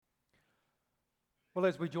Well,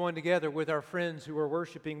 as we join together with our friends who are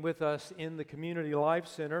worshiping with us in the Community Life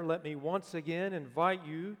Center, let me once again invite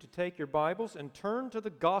you to take your Bibles and turn to the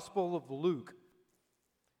Gospel of Luke.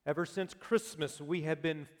 Ever since Christmas, we have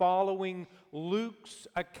been following Luke's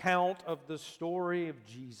account of the story of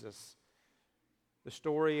Jesus, the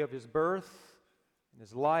story of his birth, and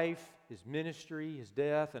his life, his ministry, his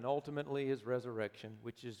death, and ultimately his resurrection,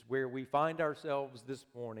 which is where we find ourselves this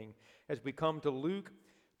morning as we come to Luke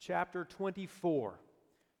chapter 24,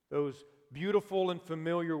 those beautiful and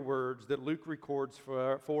familiar words that Luke records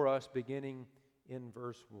for us beginning in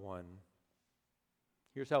verse 1.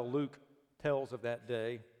 Here's how Luke tells of that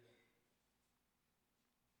day.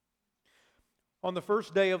 On the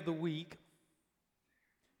first day of the week,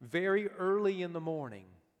 very early in the morning,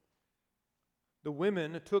 the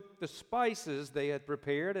women took the spices they had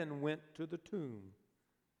prepared and went to the tomb.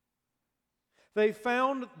 They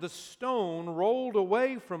found the stone rolled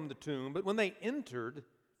away from the tomb, but when they entered,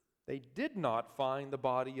 they did not find the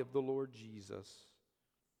body of the Lord Jesus.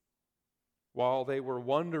 While they were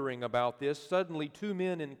wondering about this, suddenly two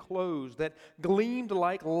men in clothes that gleamed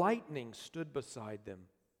like lightning stood beside them.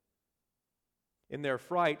 In their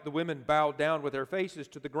fright, the women bowed down with their faces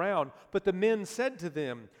to the ground, but the men said to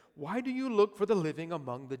them, "Why do you look for the living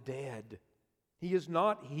among the dead? He is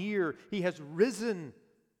not here, he has risen.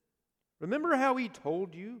 Remember how he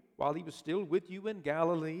told you while he was still with you in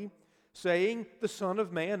Galilee, saying, 'The Son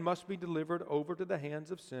of Man must be delivered over to the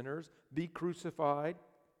hands of sinners, be crucified,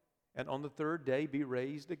 and on the third day be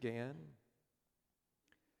raised again.'"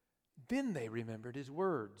 Then they remembered his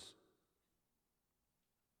words.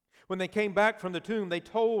 When they came back from the tomb, they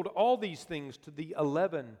told all these things to the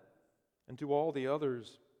 11 and to all the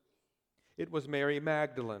others. It was Mary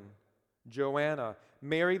Magdalene, Joanna,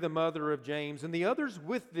 Mary the mother of James, and the others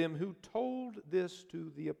with them who told this to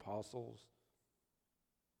the apostles.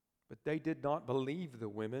 But they did not believe the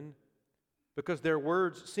women, because their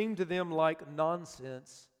words seemed to them like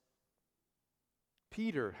nonsense.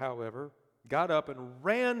 Peter, however, got up and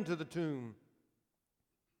ran to the tomb.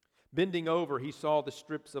 Bending over, he saw the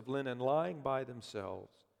strips of linen lying by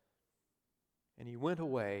themselves, and he went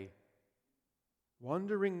away,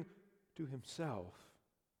 wondering to himself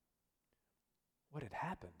what had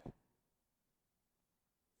happened.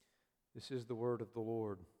 This is the word of the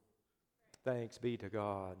Lord. Thanks be to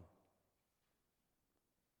God.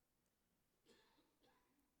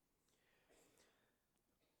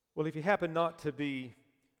 Well, if you happen not to be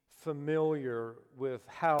familiar with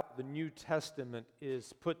how the New Testament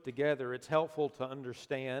is put together, it's helpful to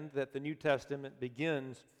understand that the New Testament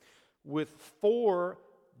begins with 4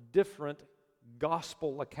 different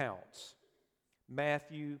gospel accounts: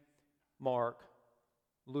 Matthew, Mark,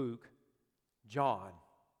 Luke, John.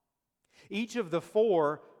 Each of the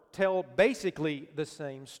 4 tell basically the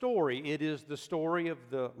same story. It is the story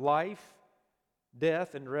of the life,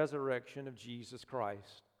 death, and resurrection of Jesus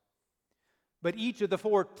Christ. But each of the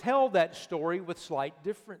 4 tell that story with slight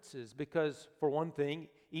differences because, for one thing,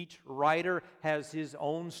 each writer has his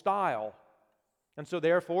own style. And so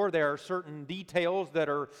therefore, there are certain details that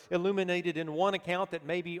are illuminated in one account that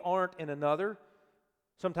maybe aren't in another.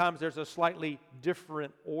 Sometimes there's a slightly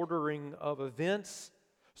different ordering of events.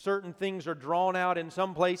 Certain things are drawn out in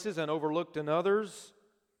some places and overlooked in others.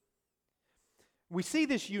 We see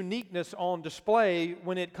this uniqueness on display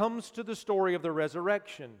when it comes to the story of the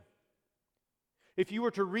resurrection. If you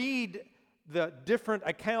were to read the different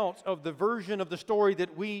accounts of the version of the story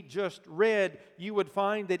that we just read, you would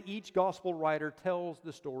find that each gospel writer tells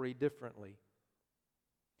the story differently.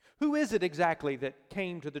 Who is it exactly that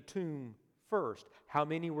came to the tomb first? How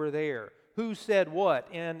many were there? Who said what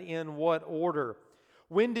and in what order?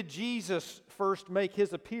 When did Jesus first make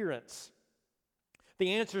his appearance?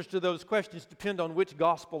 The answers to those questions depend on which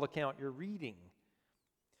gospel account you're reading.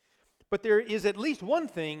 But there is at least one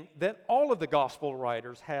thing that all of the gospel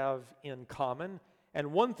writers have in common,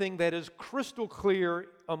 and one thing that is crystal clear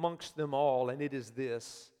amongst them all, and it is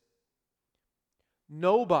this: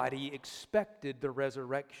 nobody expected the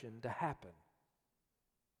resurrection to happen.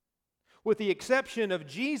 With the exception of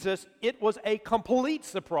Jesus, it was a complete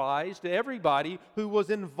surprise to everybody who was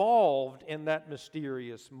involved in that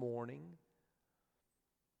mysterious morning.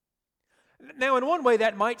 Now, in one way,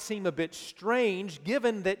 that might seem a bit strange,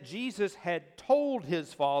 given that Jesus had told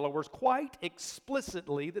his followers quite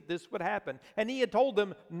explicitly that this would happen. And he had told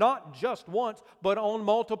them not just once, but on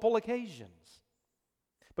multiple occasions.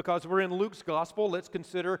 Because we're in Luke's gospel, let's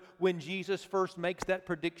consider when Jesus first makes that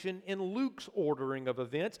prediction in Luke's ordering of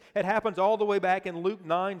events. It happens all the way back in Luke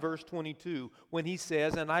 9, verse 22, when he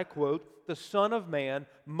says, and I quote, "The Son of Man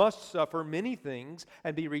must suffer many things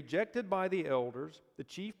and be rejected by the elders, the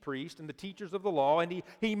chief priests, and the teachers of the law, and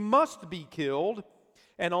he must be killed,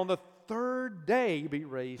 and on the third day be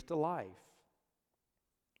raised to life."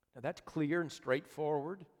 Now that's clear and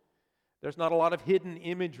straightforward. There's not a lot of hidden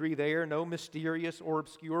imagery there, no mysterious or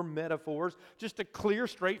obscure metaphors, just a clear,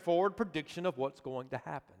 straightforward prediction of what's going to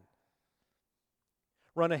happen.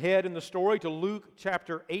 Run ahead in the story to Luke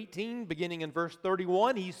chapter 18, beginning in verse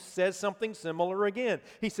 31. He says something similar again.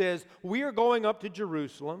 He says, "We are going up to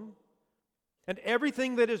Jerusalem, and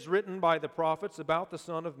everything that is written by the prophets about the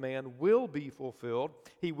Son of Man will be fulfilled.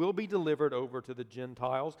 He will be delivered over to the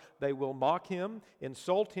Gentiles. They will mock him,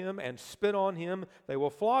 insult him, and spit on him. They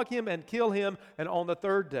will flog him and kill him, and on the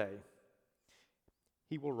third day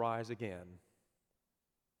he will rise again."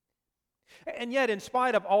 And yet, in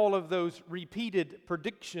spite of all of those repeated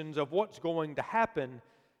predictions of what's going to happen,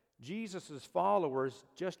 Jesus' followers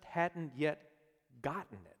just hadn't yet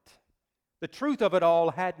gotten it. The truth of it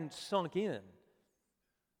all hadn't sunk in.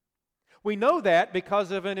 We know that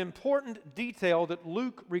because of an important detail that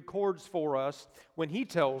Luke records for us when he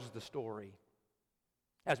tells the story.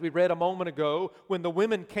 As we read a moment ago, when the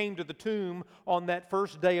women came to the tomb on that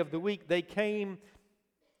first day of the week, they came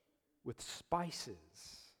with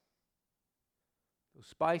spices. Those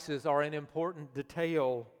spices are an important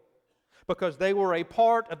detail because they were a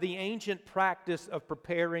part of the ancient practice of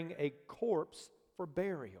preparing a corpse for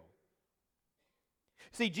burial.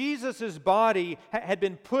 See, Jesus' body had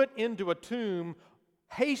been put into a tomb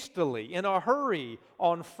hastily, in a hurry,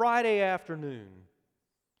 on Friday afternoon,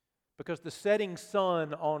 because the setting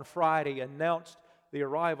sun on Friday announced the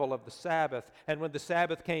arrival of the Sabbath, and when the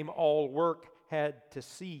Sabbath came, all work had to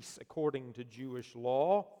cease according to Jewish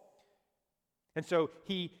law. And so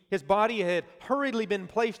his body had hurriedly been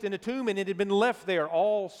placed in a tomb, and it had been left there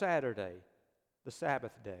all Saturday, the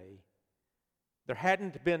Sabbath day. There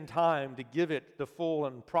hadn't been time to give it the full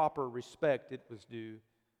and proper respect it was due.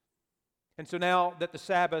 And so now that the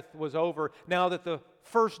Sabbath was over, now that the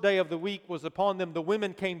first day of the week was upon them, the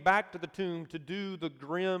women came back to the tomb to do the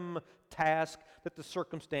grim task that the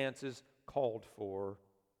circumstances called for.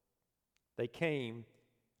 They came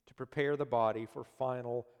to prepare the body for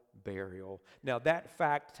final burial. Now that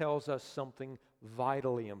fact tells us something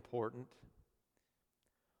vitally important.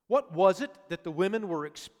 What was it that the women were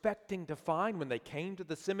expecting to find when they came to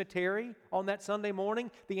the cemetery on that Sunday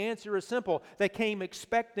morning? The answer is simple. They came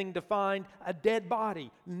expecting to find a dead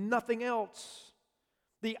body, nothing else.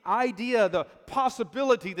 The idea, the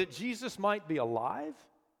possibility that Jesus might be alive,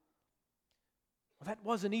 well, that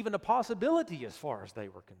wasn't even a possibility as far as they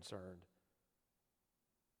were concerned.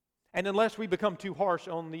 And unless we become too harsh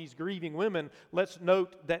on these grieving women, let's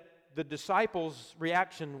note that the disciples'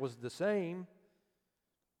 reaction was the same.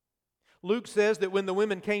 Luke says that when the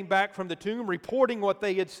women came back from the tomb reporting what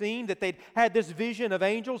they had seen, that they'd had this vision of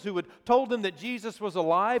angels who had told them that Jesus was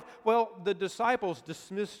alive, well, the disciples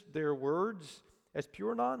dismissed their words as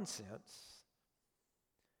pure nonsense.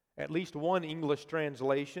 At least one English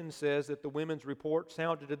translation says that the women's report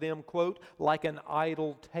sounded to them, quote, like an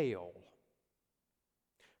idle tale.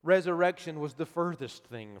 Resurrection was the furthest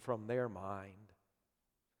thing from their mind.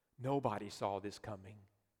 Nobody saw this coming.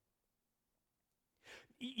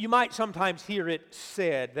 You might sometimes hear it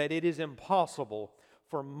said that it is impossible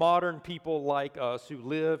for modern people like us who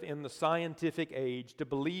live in the scientific age to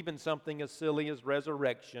believe in something as silly as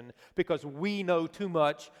resurrection because we know too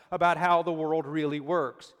much about how the world really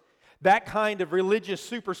works. That kind of religious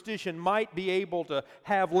superstition might be able to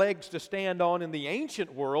have legs to stand on in the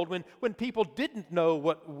ancient world when people didn't know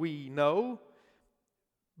what we know.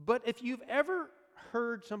 But if you've ever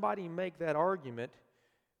heard somebody make that argument,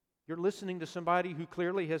 you're listening to somebody who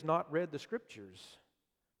clearly has not read the Scriptures,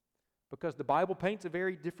 because the Bible paints a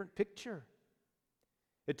very different picture.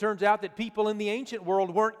 It turns out that people in the ancient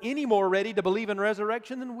world weren't any more ready to believe in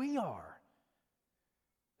resurrection than we are.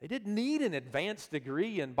 They didn't need an advanced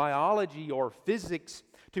degree in biology or physics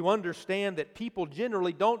to understand that people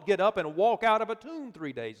generally don't get up and walk out of a tomb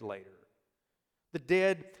 3 days later. The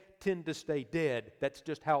dead tend to stay dead. That's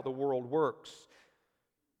just how the world works.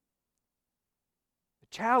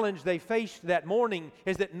 Challenge they faced that morning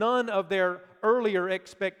is that none of their earlier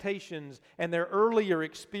expectations and their earlier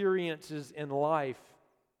experiences in life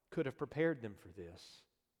could have prepared them for this.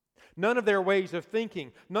 None of their ways of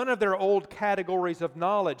thinking, none of their old categories of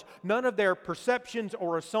knowledge, none of their perceptions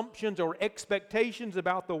or assumptions or expectations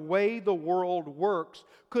about the way the world works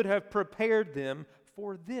could have prepared them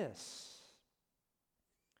for this.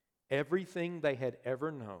 everything they had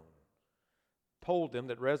ever known told them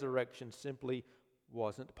that resurrection simply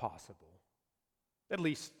wasn't possible. At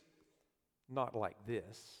least, not like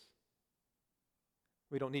this.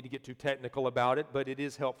 We don't need to get too technical about it, but it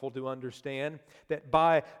is helpful to understand that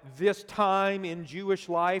by this time in Jewish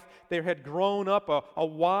life, there had grown up a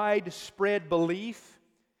widespread belief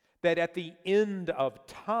that at the end of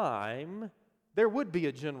time, there would be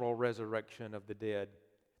a general resurrection of the dead.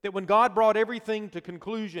 That when God brought everything to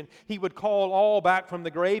conclusion, He would call all back from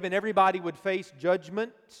the grave and everybody would face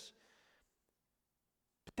judgment.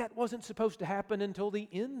 But that wasn't supposed to happen until the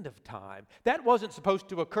end of time. That wasn't supposed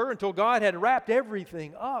to occur until God had wrapped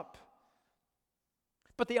everything up.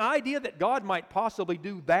 But the idea that God might possibly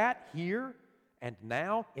do that here and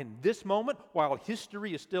now, in this moment, while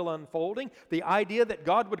history is still unfolding, the idea that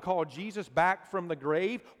God would call Jesus back from the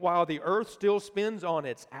grave while the earth still spins on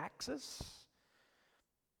its axis,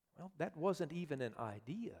 well, that wasn't even an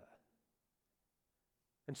idea.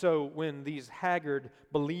 And so when these haggard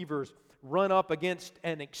believers run up against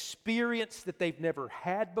an experience that they've never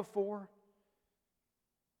had before,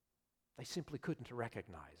 they simply couldn't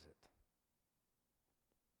recognize it.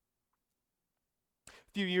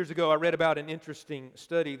 A few years ago, I read about an interesting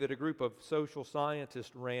study that a group of social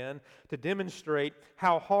scientists ran to demonstrate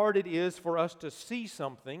how hard it is for us to see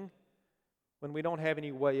something when we don't have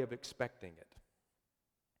any way of expecting it.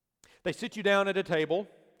 They sit you down at a table,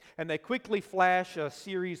 and they quickly flash a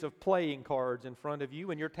series of playing cards in front of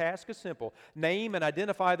you, and your task is simple. Name and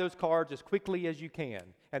identify those cards as quickly as you can,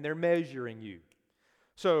 and they're measuring you.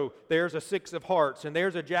 So there's a 6 of hearts, and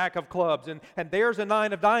there's a jack of clubs, and there's a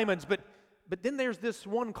 9 of diamonds, but then there's this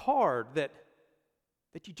one card that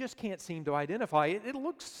you just can't seem to identify. It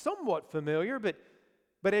looks somewhat familiar,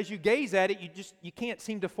 but as you gaze at it, you can't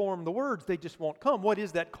seem to form the words. They just won't come. What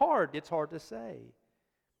is that card? It's hard to say.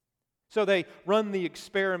 So they run the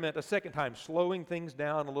experiment a second time, slowing things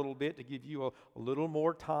down a little bit to give you a little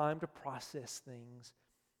more time to process things.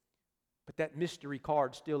 But that mystery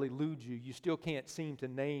card still eludes you. You still can't seem to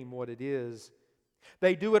name what it is.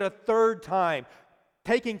 They do it a third time,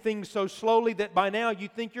 taking things so slowly that by now you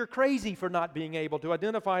think you're crazy for not being able to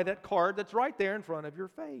identify that card that's right there in front of your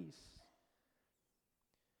face.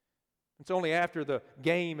 It's only after the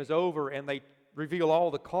game is over and they reveal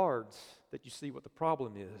all the cards that you see what the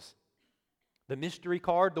problem is. The mystery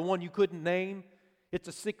card, the one you couldn't name, it's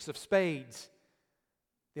a 6 of spades.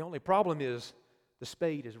 The only problem is the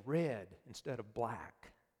spade is red instead of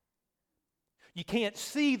black. You can't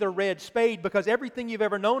see the red spade because everything you've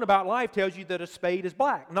ever known about life tells you that a spade is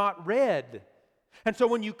black, not red. And so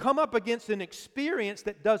when you come up against an experience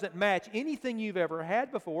that doesn't match anything you've ever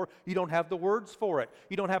had before, you don't have the words for it.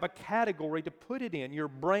 You don't have a category to put it in. Your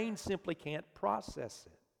brain simply can't process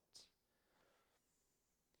it.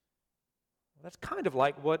 That's kind of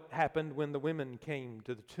like what happened when the women came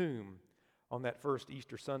to the tomb on that first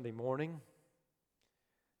Easter Sunday morning.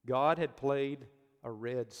 God had played a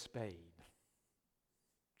red spade,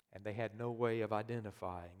 and they had no way of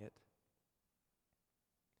identifying it.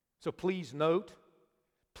 So please note,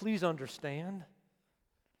 please understand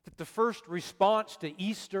that the first response to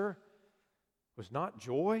Easter was not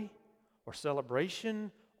joy or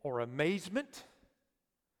celebration or amazement.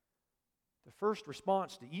 The first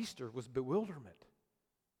response to Easter was bewilderment,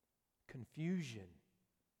 confusion,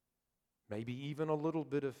 maybe even a little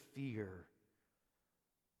bit of fear,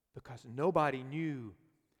 because nobody knew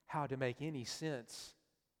how to make any sense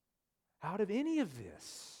out of any of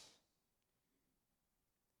this.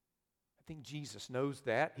 I think Jesus knows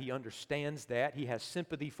that. He understands that. He has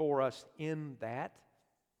sympathy for us in that.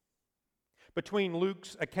 Between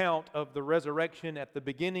Luke's account of the resurrection at the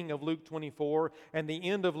beginning of Luke 24 and the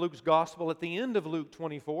end of Luke's gospel at the end of Luke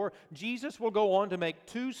 24, Jesus will go on to make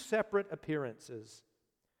 2 separate appearances.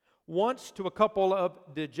 Once to a couple of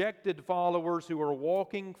dejected followers who are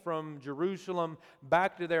walking from Jerusalem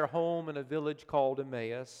back to their home in a village called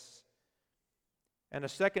Emmaus, and a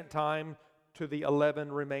second time to the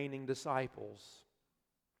 11 remaining disciples.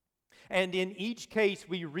 And in each case,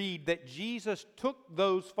 we read that Jesus took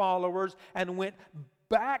those followers and went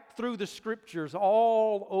back through the Scriptures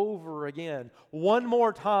all over again, one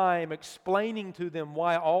more time, explaining to them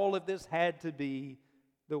why all of this had to be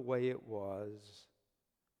the way it was.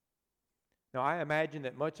 Now, I imagine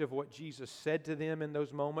that much of what Jesus said to them in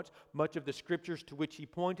those moments, much of the Scriptures to which He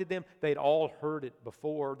pointed them, they'd all heard it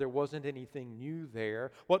before. There wasn't anything new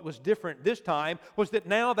there. What was different this time was that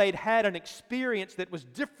now they'd had an experience that was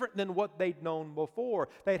different than what they'd known before.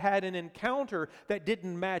 They'd had an encounter that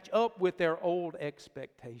didn't match up with their old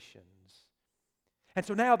expectations. And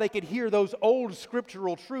so now they could hear those old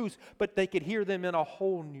scriptural truths, but they could hear them in a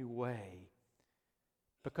whole new way.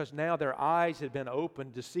 because now their eyes had been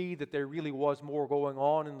opened to see that there really was more going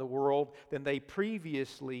on in the world than they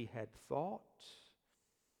previously had thought.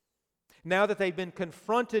 Now that they've been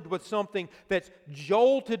confronted with something that's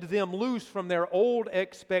jolted them loose from their old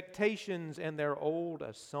expectations and their old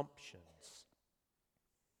assumptions.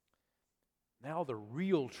 Now the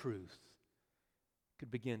real truth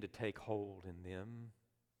could begin to take hold in them.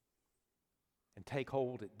 And take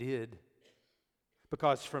hold it did.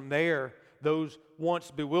 Because from there, those once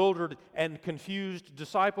bewildered and confused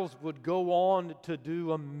disciples would go on to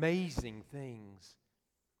do amazing things.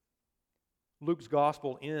 Luke's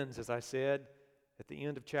gospel ends, as I said, at the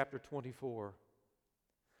end of chapter 24.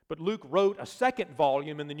 But Luke wrote a second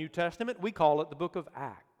volume in the New Testament. We call it the book of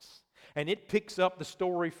Acts. And it picks up the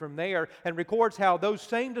story from there and records how those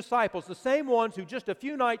same disciples, the same ones who just a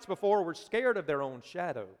few nights before were scared of their own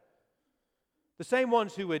shadow, the same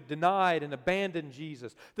ones who had denied and abandoned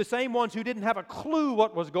Jesus, the same ones who didn't have a clue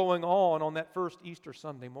what was going on that first Easter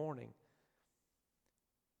Sunday morning,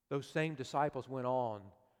 those same disciples went on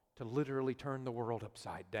to literally turn the world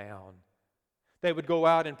upside down. They would go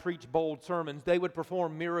out and preach bold sermons. They would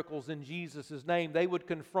perform miracles in Jesus' name. They would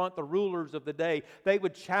confront the rulers of the day. They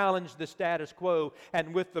would challenge the status quo.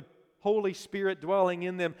 And with the Holy Spirit dwelling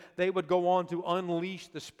in them, they would go on to unleash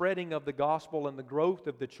the spreading of the gospel and the growth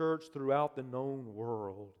of the church throughout the known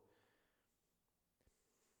world.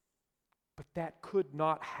 But that could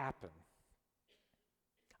not happen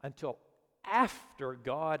until after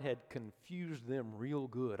God had confused them real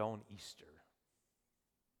good on Easter.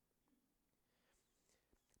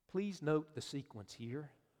 Please note the sequence here.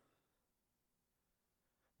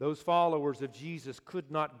 Those followers of Jesus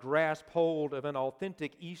could not grasp hold of an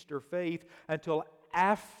authentic Easter faith until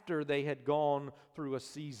after they had gone through a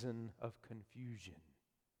season of confusion.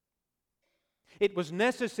 It was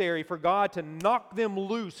necessary for God to knock them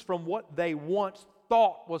loose from what they once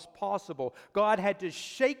thought was possible. God had to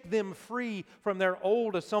shake them free from their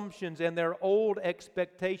old assumptions and their old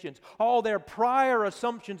expectations, all their prior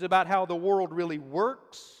assumptions about how the world really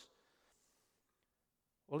works.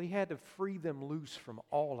 Well, He had to free them loose from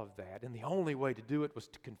all of that, and the only way to do it was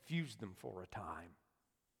to confuse them for a time.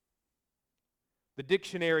 The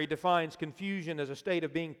dictionary defines confusion as a state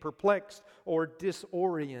of being perplexed or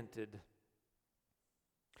disoriented.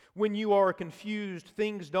 When you are confused,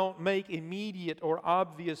 things don't make immediate or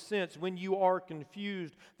obvious sense. When you are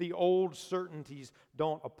confused, the old certainties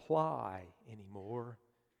don't apply anymore.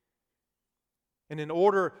 And in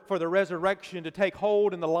order for the resurrection to take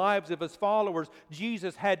hold in the lives of His followers,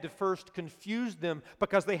 Jesus had to first confuse them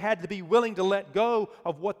because they had to be willing to let go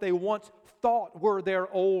of what they once thought were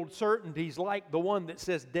their old certainties, like the one that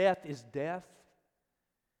says death is death.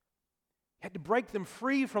 He had to break them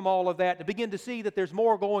free from all of that to begin to see that there's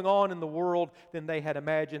more going on in the world than they had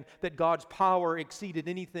imagined, that God's power exceeded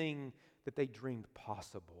anything that they dreamed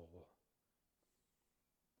possible.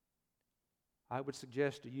 I would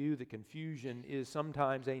suggest to you that confusion is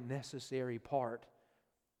sometimes a necessary part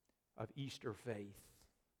of Easter faith.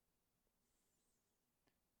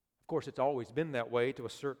 Of course, it's always been that way to a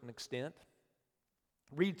certain extent.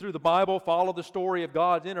 Read through the Bible, follow the story of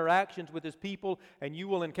God's interactions with His people, and you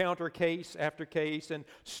will encounter case after case and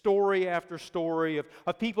story after story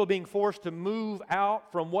of people being forced to move out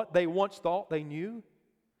from what they once thought they knew.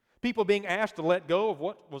 People being asked to let go of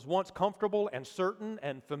what was once comfortable and certain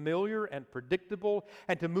and familiar and predictable,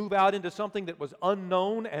 and to move out into something that was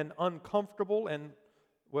unknown and uncomfortable and,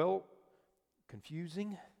 well,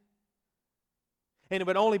 confusing. And it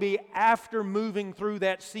would only be after moving through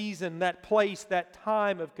that season, that place, that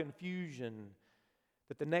time of confusion,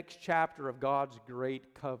 that the next chapter of God's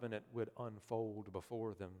great covenant would unfold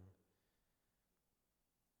before them.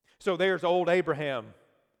 So there's old Abraham,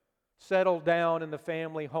 settled down in the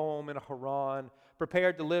family home in Haran,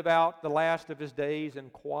 prepared to live out the last of his days in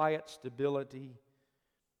quiet stability,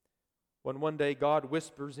 when one day God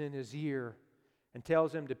whispers in his ear and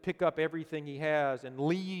tells him to pick up everything he has and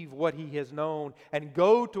leave what he has known and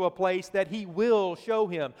go to a place that He will show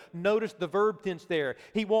him. Notice the verb tense there.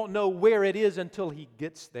 He won't know where it is until he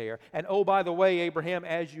gets there. And oh, by the way, Abraham,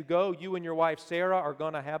 as you go, you and your wife Sarah are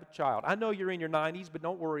going to have a child. I know you're in your 90s, but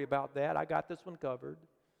don't worry about that. I got this one covered.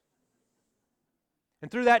 And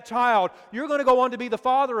through that child, you're going to go on to be the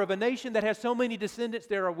father of a nation that has so many descendants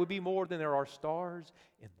there will be more than there are stars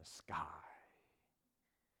in the sky.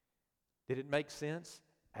 Did it make sense?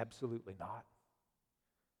 Absolutely not.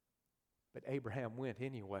 But Abraham went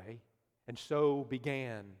anyway, and so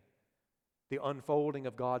began the unfolding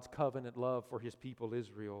of God's covenant love for His people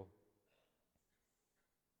Israel.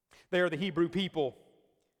 They are the Hebrew people,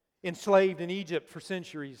 enslaved in Egypt for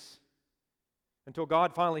centuries. until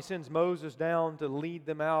God finally sends Moses down to lead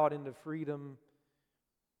them out into freedom.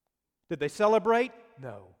 Did they celebrate?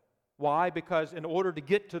 No. Why? Because in order to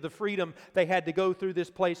get to the freedom, they had to go through this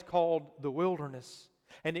place called the wilderness.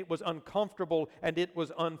 And it was uncomfortable and it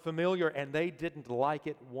was unfamiliar, and they didn't like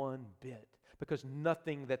it one bit, because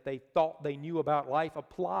nothing that they thought they knew about life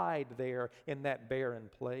applied there in that barren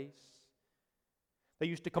place. They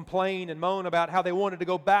used to complain and moan about how they wanted to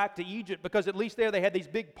go back to Egypt, because at least there they had these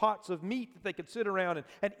big pots of meat that they could sit around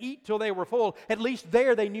and eat till they were full. At least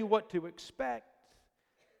there they knew what to expect.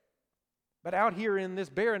 But out here in this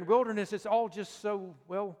barren wilderness, it's all just so,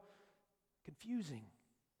 confusing.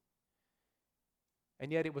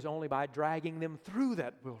 And yet it was only by dragging them through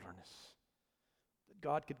that wilderness that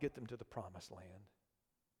God could get them to the promised land.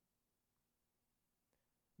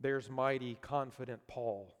 There's mighty, confident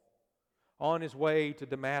Paul on his way to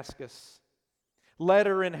Damascus,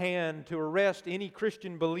 letter in hand to arrest any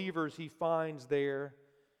Christian believers he finds there.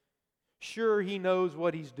 Sure, he knows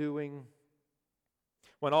what he's doing,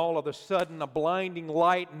 when all of a sudden a blinding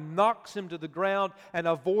light knocks him to the ground, and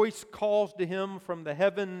a voice calls to him from the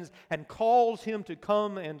heavens and calls him to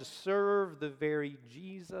come and serve the very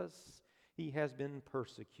Jesus he has been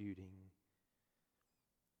persecuting.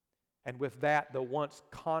 And with that, the once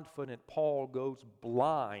confident Paul goes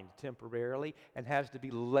blind temporarily and has to be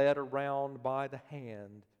led around by the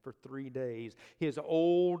hand for 3 days. His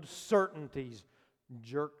old certainties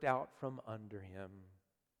jerked out from under him.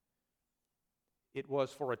 It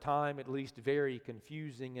was, for a time at least, very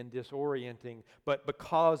confusing and disorienting. But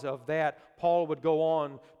because of that, Paul would go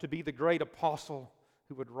on to be the great apostle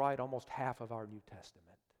who would write almost half of our New Testament.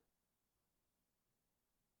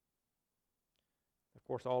 Of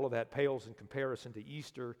course, all of that pales in comparison to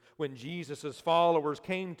Easter, when Jesus' followers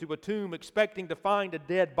came to a tomb expecting to find a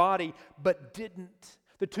dead body, but didn't.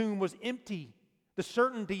 The tomb was empty. The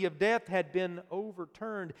certainty of death had been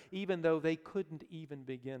overturned, even though they couldn't even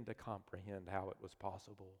begin to comprehend how it was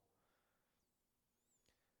possible.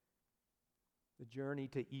 The journey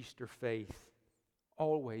to Easter faith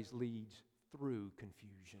always leads through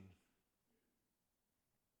confusion.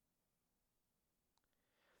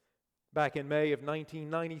 Back in May of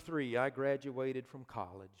 1993, I graduated from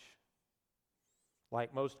college.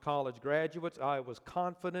 Like most college graduates, I was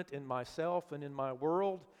confident in myself and in my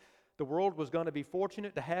world. The world was going to be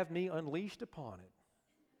fortunate to have me unleashed upon it.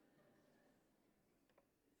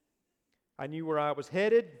 I knew where I was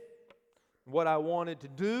headed, what I wanted to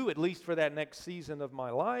do, at least for that next season of my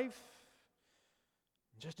life.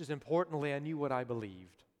 Just as importantly, I knew what I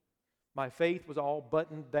believed. My faith was all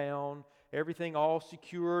buttoned down, everything all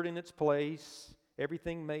secured in its place,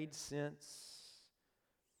 everything made sense.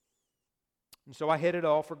 And so I headed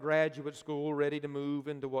off for graduate school, ready to move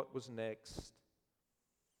into what was next.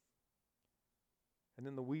 And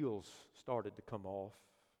then the wheels started to come off.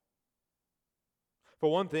 For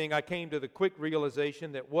one thing, I came to the quick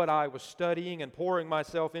realization that what I was studying and pouring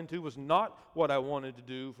myself into was not what I wanted to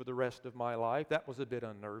do for the rest of my life. That was a bit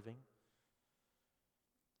unnerving.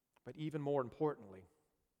 But even more importantly,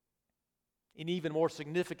 and even more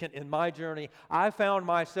significant in my journey, I found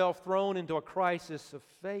myself thrown into a crisis of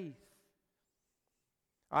faith.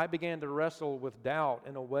 I began to wrestle with doubt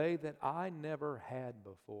in a way that I never had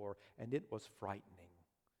before, and it was frightening.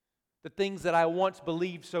 The things that I once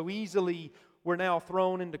believed so easily were now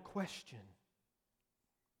thrown into question.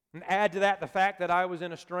 And add to that the fact that I was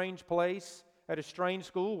in a strange place, at a strange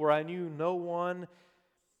school where I knew no one.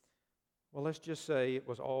 Well, let's just say it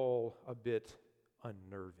was all a bit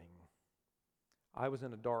unnerving. I was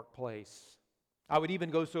in a dark place. I would even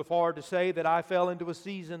go so far to say that I fell into a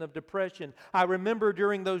season of depression. I remember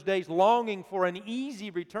during those days longing for an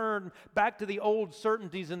easy return back to the old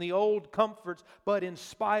certainties and the old comforts, but in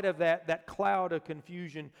spite of that, that cloud of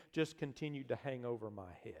confusion just continued to hang over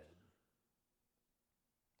my head.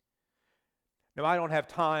 Now, I don't have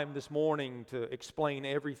time this morning to explain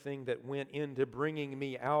everything that went into bringing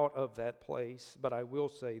me out of that place, but I will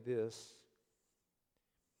say this.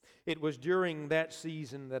 It was during that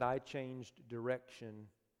season that I changed direction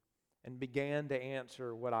and began to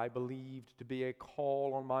answer what I believed to be a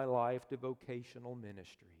call on my life to vocational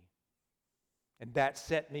ministry. And that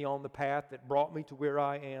set me on the path that brought me to where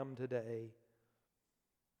I am today.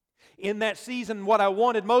 In that season, what I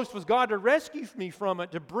wanted most was God to rescue me from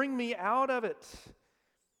it, to bring me out of it.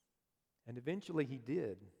 And eventually He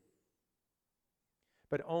did.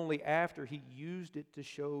 But only after He used it to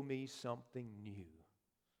show me something new.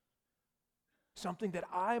 Something that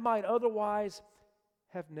I might otherwise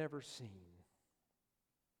have never seen.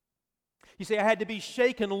 You see, I had to be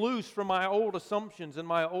shaken loose from my old assumptions and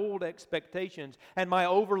my old expectations and my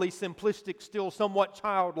overly simplistic, still somewhat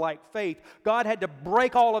childlike faith. God had to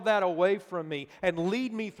break all of that away from me and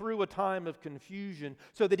lead me through a time of confusion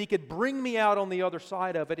so that He could bring me out on the other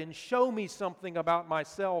side of it and show me something about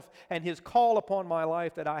myself and His call upon my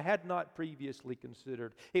life that I had not previously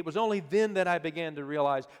considered. It was only then that I began to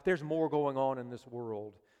realize there's more going on in this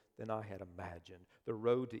world than I had imagined. The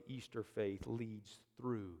road to Easter faith leads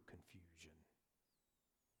through confusion.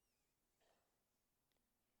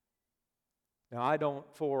 Now, I don't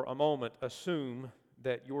for a moment assume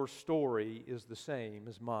that your story is the same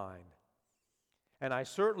as mine. And I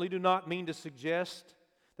certainly do not mean to suggest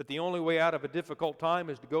that the only way out of a difficult time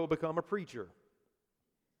is to go become a preacher.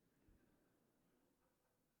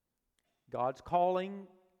 God's calling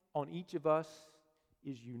on each of us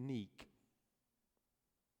is unique.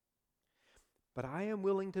 But I am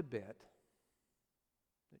willing to bet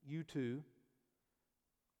that you too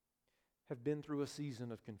have been through a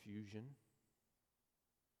season of confusion.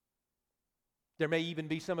 There may even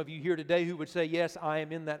be some of you here today who would say, yes, I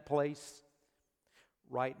am in that place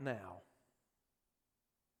right now.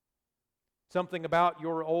 Something about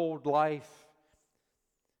your old life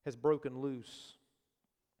has broken loose.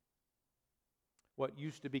 What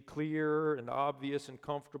used to be clear and obvious and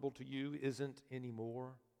comfortable to you isn't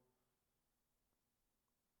anymore.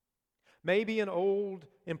 Maybe an old,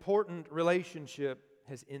 important relationship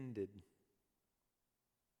has ended.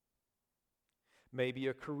 Maybe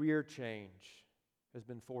a career change has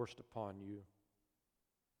been forced upon you.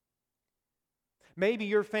 Maybe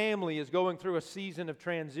your family is going through a season of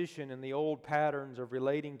transition and the old patterns of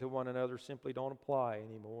relating to one another simply don't apply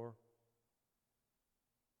anymore.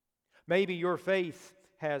 Maybe your faith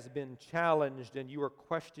has been challenged and you are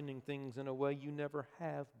questioning things in a way you never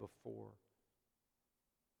have before.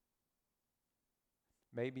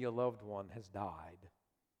 Maybe a loved one has died.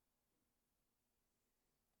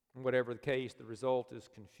 And whatever the case, the result is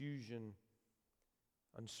confusion,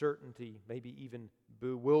 uncertainty, maybe even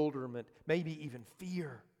bewilderment, maybe even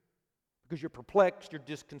fear. Because you're perplexed, you're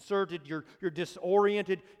disconcerted, you're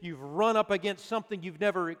disoriented, you've run up against something you've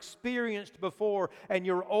never experienced before, and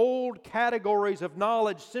your old categories of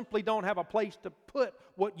knowledge simply don't have a place to put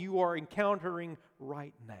what you are encountering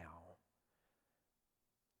right now.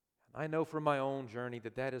 I know from my own journey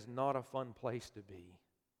that that is not a fun place to be.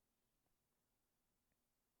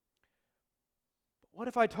 But what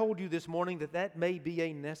if I told you this morning that that may be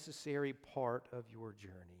a necessary part of your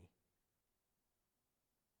journey?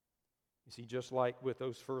 You see, just like with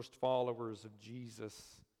those first followers of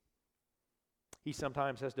Jesus, He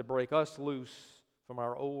sometimes has to break us loose from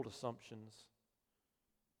our old assumptions,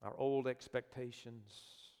 our old expectations,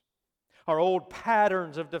 our old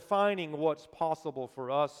patterns of defining what's possible for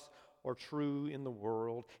us or true in the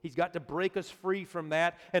world. He's got to break us free from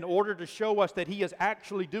that in order to show us that He is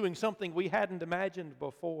actually doing something we hadn't imagined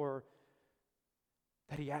before,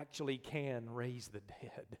 that He actually can raise the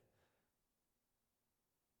dead.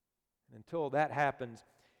 And until that happens,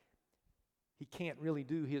 He can't really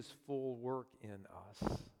do His full work in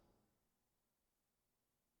us.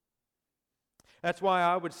 That's why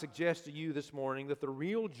I would suggest to you this morning that the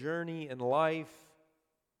real journey in life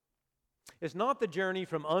is not the journey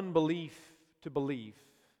from unbelief to belief,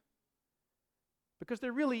 because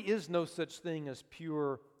there really is no such thing as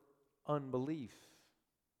pure unbelief.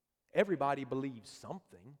 Everybody believes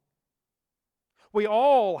something. We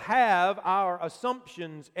all have our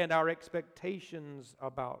assumptions and our expectations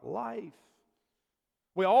about life.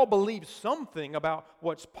 We all believe something about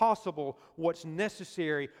what's possible, what's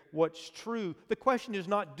necessary, what's true. The question is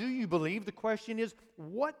not, do you believe? The question is,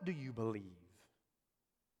 what do you believe?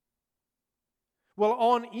 Well,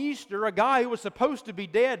 on Easter, a guy who was supposed to be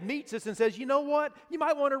dead meets us and says, you know what? You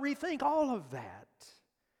might want to rethink all of that.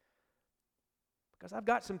 Because I've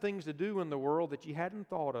got some things to do in the world that you hadn't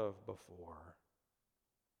thought of before.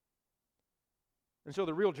 And so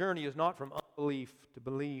the real journey is not from unbelief to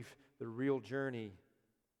belief. The real journey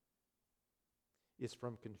is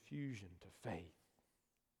from confusion to faith.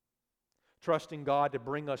 Trusting God to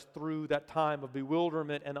bring us through that time of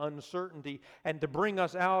bewilderment and uncertainty and to bring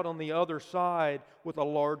us out on the other side with a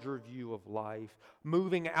larger view of life.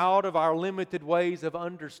 Moving out of our limited ways of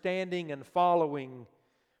understanding and following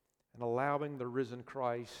and allowing the risen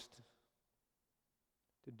Christ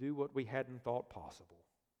to do what we hadn't thought possible.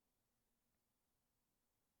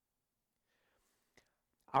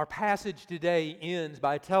 Our passage today ends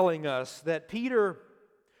by telling us that Peter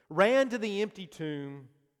ran to the empty tomb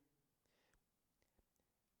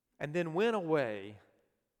and then went away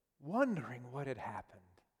wondering what had happened.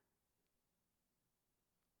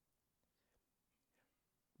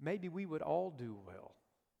 maybe we would all do well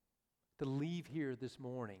to leave here this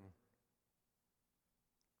morning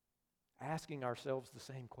asking ourselves the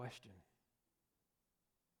same question.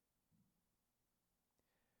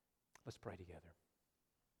 Let's pray together.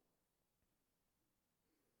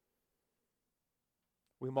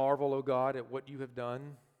 We marvel, O God, at what you have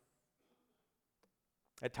done.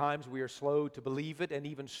 At times we are slow to believe it and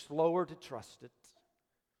even slower to trust it.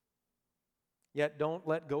 Yet don't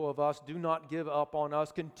let go of us. Do not give up on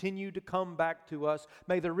us. Continue to come back to us.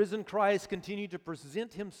 May the risen Christ continue to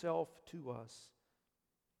present himself to us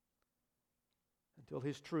until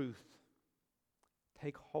his truth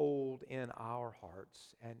take hold in our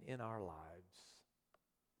hearts and in our lives.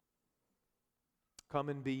 Come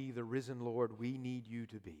and be the risen Lord we need you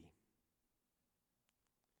to be.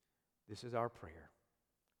 This is our prayer.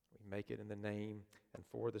 We make it in the name and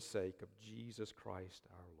for the sake of Jesus Christ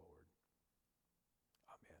our Lord.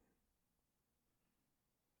 Amen.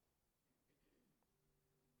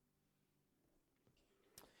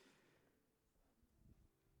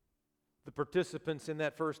 The participants in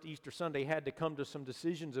that first Easter Sunday had to come to some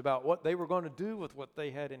decisions about what they were going to do with what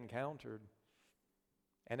they had encountered.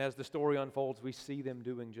 And as the story unfolds, we see them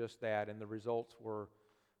doing just that, and the results were,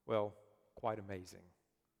 well, quite amazing.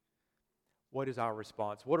 What is our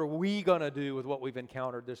response? What are we going to do with what we've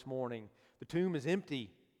encountered this morning? The tomb is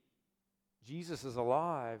empty. Jesus is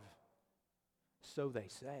alive. So they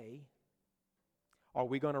say. Are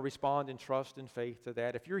we going to respond in trust and faith to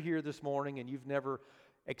that? If you're here this morning and you've never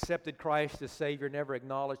accepted Christ as Savior, never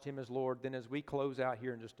acknowledged Him as Lord, then as we close out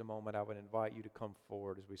here in just a moment, I would invite you to come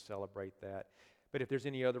forward as we celebrate that. But if there's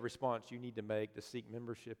any other response you need to make, to seek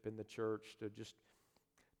membership in the church,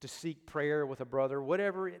 to seek prayer with a brother,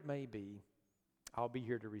 whatever it may be, I'll be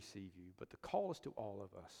here to receive you. But the call is to all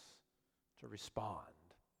of us to respond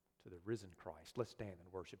to the risen Christ. Let's stand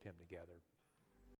and worship Him together.